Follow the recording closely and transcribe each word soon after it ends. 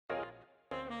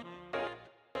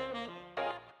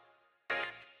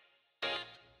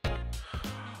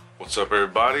What's up,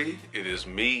 everybody? It is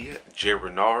me, Jay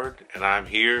Renard, and I'm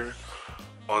here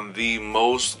on the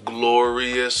most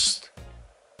glorious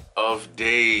of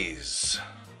days,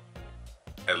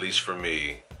 at least for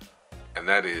me, and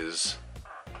that is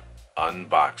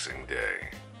Unboxing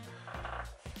Day.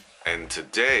 And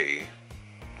today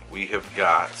we have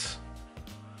got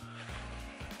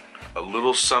a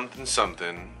little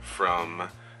something from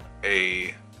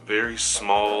a very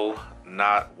small,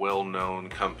 not well-known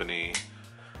company,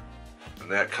 and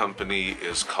that company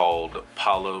is called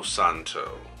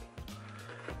Palosanto.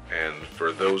 And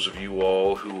for those of you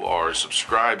all who are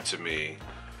subscribed to me,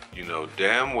 you know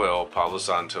damn well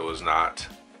Palosanto is not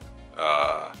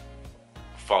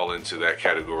fall into that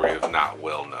category of not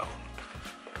well known.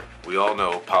 We all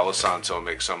know Palosanto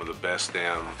makes some of the best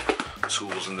damn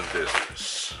tools in the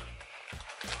business,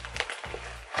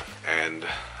 and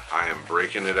I am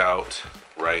breaking it out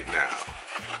right now.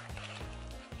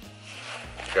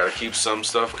 Gotta keep some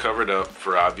stuff covered up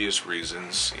for obvious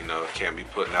reasons. You know, can't be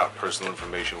putting out personal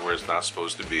information where it's not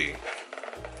supposed to be.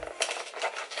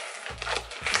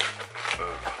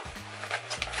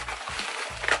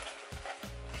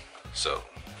 So,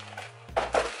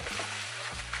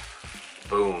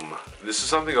 boom. This is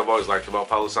something I've always liked about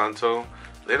Palosanto.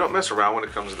 They don't mess around when it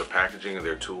comes to the packaging of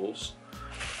their tools.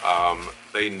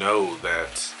 They know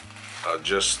that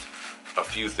just a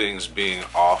few things being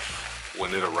off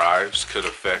when it arrives could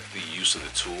affect the use of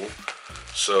the tool.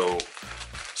 So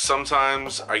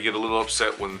sometimes I get a little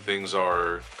upset when things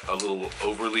are a little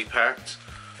overly packed,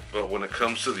 but when it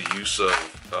comes to the use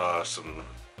of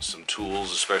some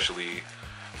tools, especially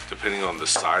depending on the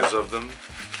size of them,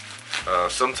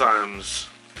 sometimes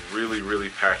really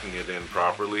packing it in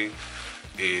properly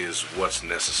is what's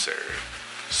necessary.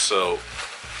 So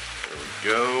there we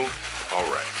go. All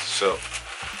right, so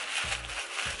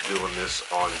doing this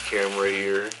on camera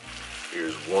here.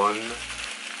 Here's one,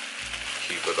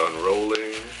 keep it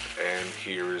unrolling, and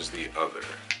here is the other.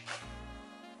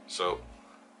 So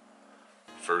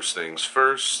first things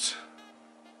first,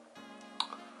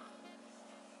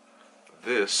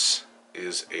 this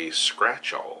is a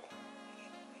scratch awl.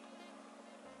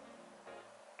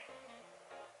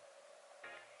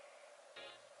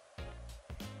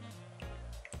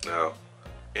 Now,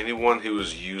 anyone who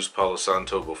has used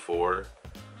Palosanto before,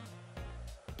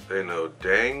 they know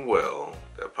dang well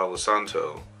that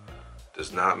Palosanto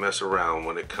does not mess around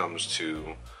when it comes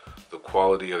to the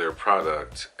quality of their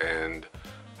product and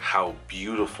how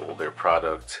beautiful their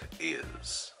product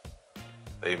is.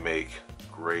 They make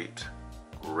great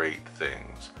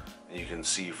things. And you can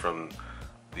see from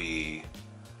the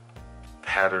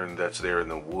pattern that's there in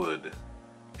the wood,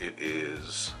 it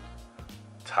is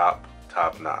top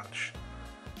notch.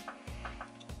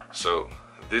 So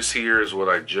this here is what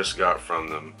I just got from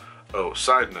them. Oh,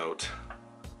 side note,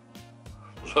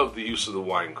 love the use of the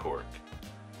wine cork.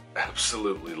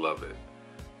 Absolutely love it.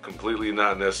 Completely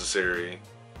not necessary,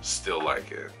 still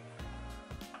like it.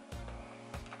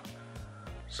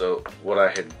 So what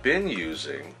I had been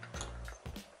using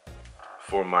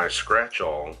for my scratch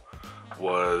awl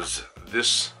was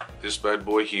this bad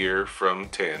boy here from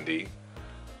Tandy.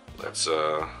 Let's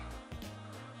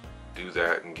do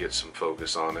that and get some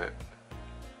focus on it.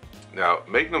 Now,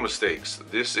 make no mistakes,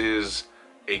 this is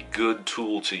a good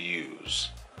tool to use.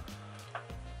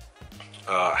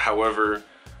 However,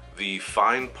 the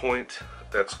fine point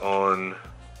that's on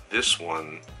this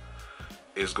one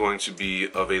is going to be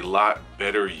of a lot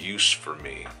better use for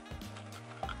me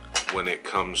when it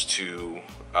comes to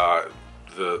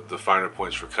the finer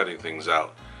points for cutting things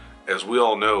out. As we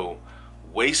all know,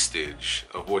 wastage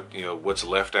of what's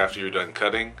left after you're done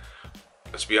cutting,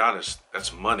 let's be honest,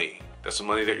 that's money. That's the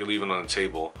money that you're leaving on the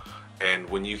table. And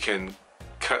when you can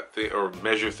cut or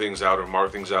measure things out or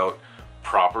mark things out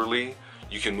properly,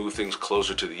 you can move things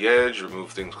closer to the edge or move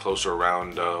things closer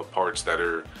around parts that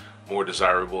are more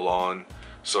desirable on.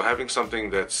 So having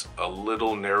something that's a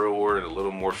little narrower and a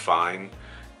little more fine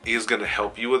is going to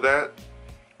help you with that.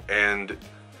 And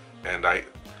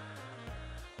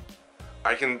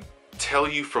I can tell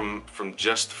you from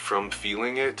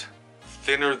feeling it,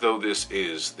 thinner though this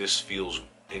is, this feels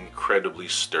incredibly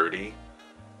sturdy.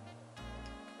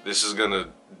 This is gonna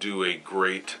do a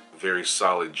great, very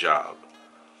solid job.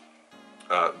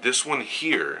 This one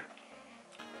here,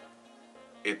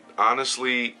 it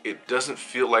honestly, it doesn't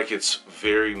feel like it's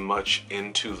very much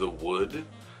into the wood.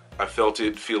 I felt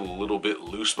it feel a little bit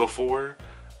loose before,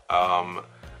 and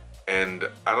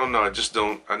I don't know,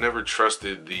 I never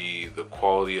trusted the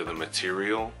quality of the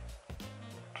material.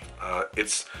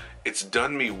 It's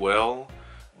done me well,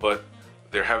 but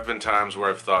there have been times where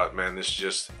I've thought, man, this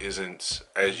just isn't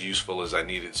as useful as I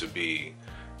need it to be,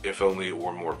 if only it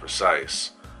were more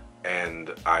precise.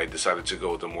 And I decided to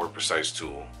go with a more precise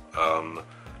tool.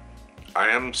 I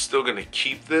am still going to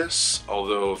keep this,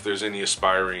 although if there's any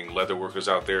aspiring leather workers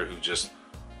out there who just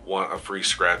want a free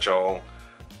scratch awl,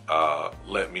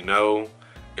 let me know.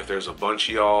 If there's a bunch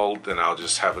of y'all, then I'll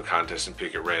just have a contest and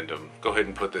pick at random. Go ahead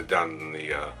and put that down in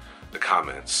the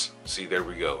comments. See, there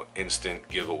we go. Instant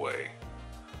giveaway.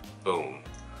 Boom.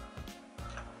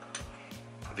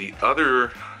 The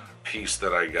other piece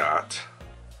that I got,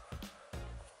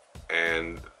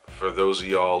 and for those of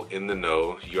y'all in the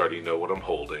know, you already know what I'm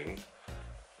holding.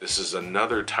 This is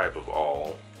another type of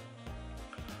awl,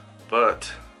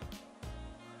 but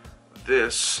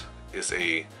this is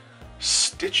a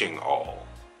stitching awl.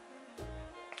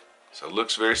 So it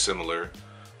looks very similar,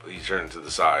 but you turn it to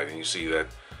the side and you see that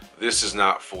this is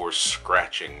not for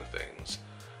scratching things.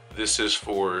 This is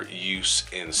for use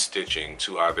in stitching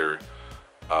to either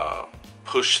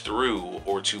push through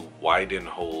or to widen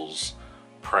holes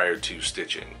prior to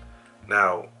stitching.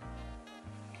 Now,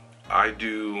 I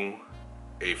do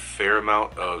a fair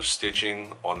amount of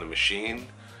stitching on the machine,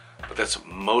 but that's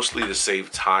mostly to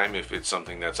save time if it's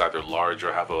something that's either large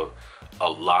or have a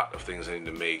lot of things I need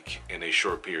to make in a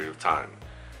short period of time.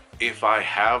 If I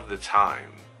have the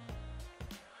time,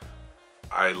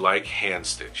 I like hand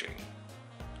stitching.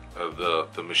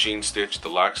 The machine stitch, the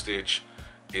lock stitch,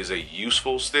 is a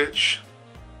useful stitch.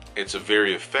 It's a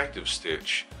very effective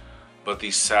stitch, but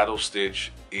the saddle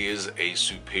stitch is a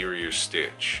superior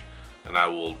stitch. And I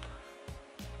will,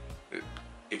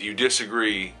 if you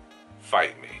disagree,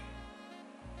 fight me.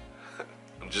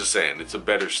 I'm just saying, it's a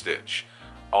better stitch.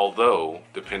 Although,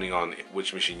 depending on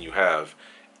which machine you have,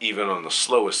 even on the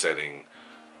slowest setting,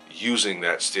 using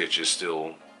that stitch is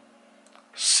still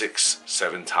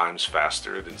 6-7 times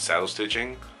faster than saddle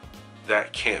stitching.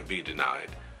 That can't be denied,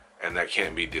 and that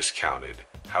can't be discounted.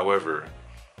 However,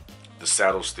 the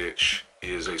saddle stitch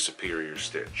is a superior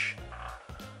stitch.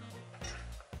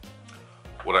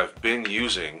 What I've been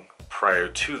using prior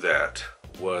to that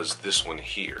was this one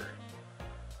here.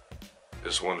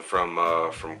 This one from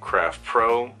Craft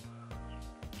Pro.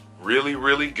 Really,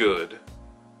 really good.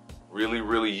 Really,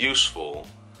 really useful.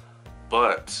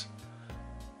 But,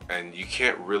 and you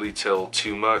can't really tell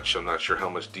too much. I'm not sure how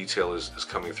much detail is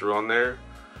coming through on there.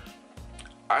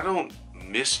 I don't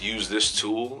misuse this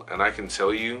tool, and I can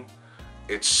tell you,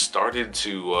 it's started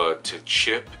to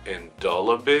chip and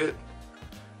dull a bit.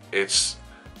 It's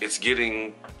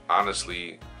getting,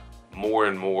 honestly, more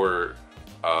and more,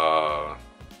 or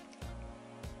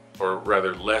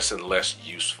rather less and less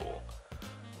useful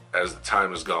as the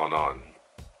time has gone on.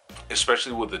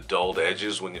 Especially with the dulled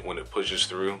edges, when it pushes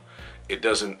through, it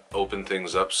doesn't open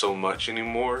things up so much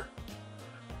anymore.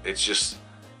 It's just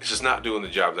not doing the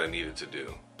job that I need it to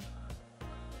do.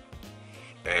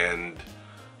 And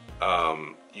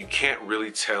you can't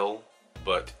really tell,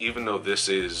 but even though this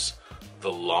is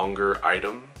the longer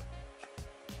item,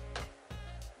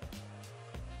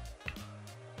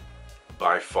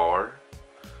 by far,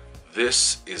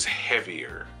 this is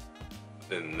heavier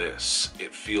than this.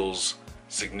 It feels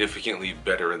significantly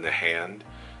better in the hand,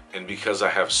 and because I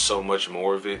have so much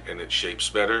more of it and it shapes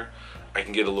better, I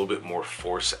can get a little bit more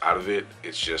force out of it.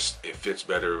 It's just, it fits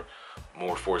better.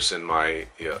 More force in my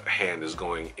hand is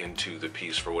going into the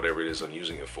piece for whatever it is I'm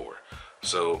using it for.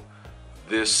 So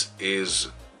this is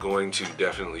going to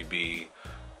definitely be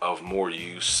of more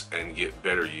use and get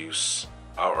better use,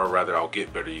 or rather I'll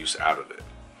get better use out of it.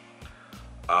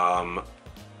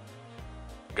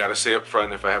 Gotta say up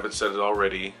front, if I haven't said it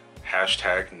already,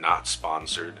 hashtag not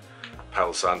sponsored.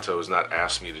 Palosanto has not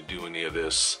asked me to do any of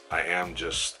this. I am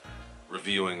just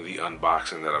reviewing the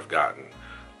unboxing that I've gotten.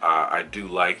 I do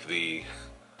like the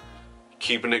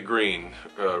keeping it green,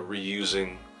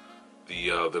 reusing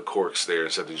the corks there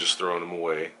instead of just throwing them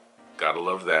away. Gotta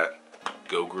love that.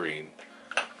 Go green.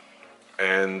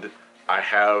 And I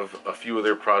have a few of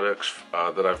their products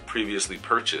that I've previously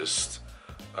purchased,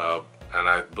 and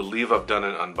I believe I've done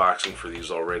an unboxing for these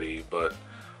already, but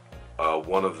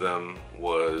one of them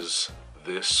was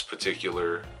this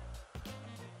particular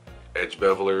edge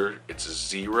beveler. It's a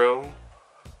 0.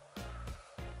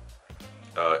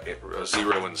 A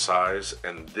 0 in size,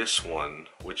 and this one,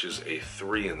 which is a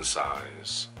 3 in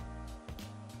size.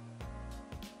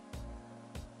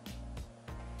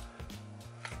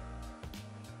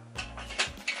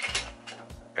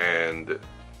 And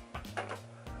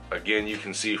again, you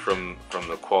can see from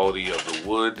the quality of the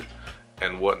wood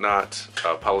and whatnot,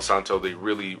 Palosanto, they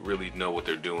really know what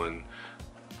they're doing.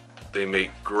 They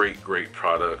make great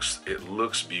products. It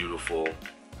looks beautiful.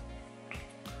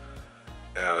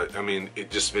 I mean, it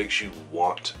just makes you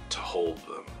want to hold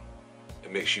them. It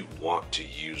It makes you want to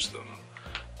use them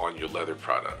on your leather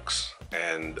products,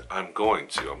 and I'm going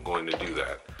to do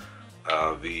that.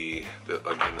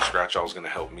 Again, the scratch awl is going to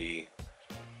help me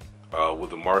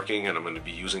with the marking, and I'm going to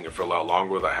be using it for a lot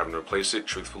longer without having to replace it.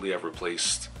 Truthfully, I've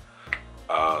replaced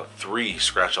 3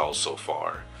 scratch owls so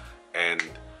far, and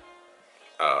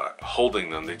holding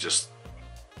them, they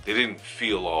didn't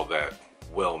feel all that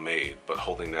well made, but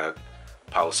holding that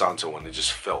Palosanto one, it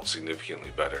just felt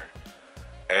significantly better.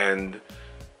 And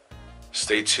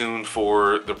stay tuned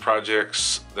for the project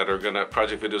videos that are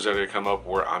gonna come up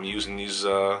where I'm using these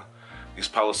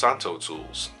Palosanto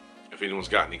tools. If anyone's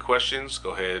got any questions, go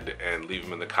ahead and leave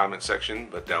them in the comment section,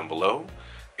 but down below.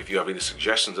 If you have any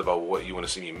suggestions about what you want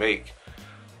to see me make,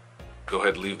 go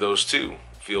ahead and leave those too.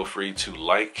 Feel free to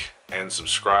like and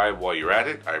subscribe while you're at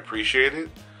it. I appreciate it.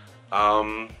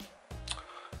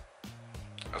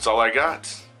 That's all I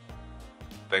got.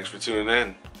 Thanks for tuning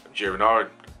in. I'm Jay Renard.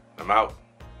 I'm out.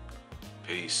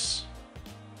 Peace.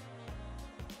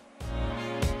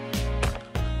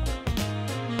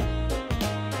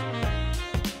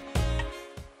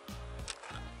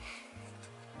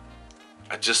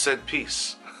 I just said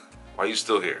peace. Why are you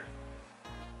still here?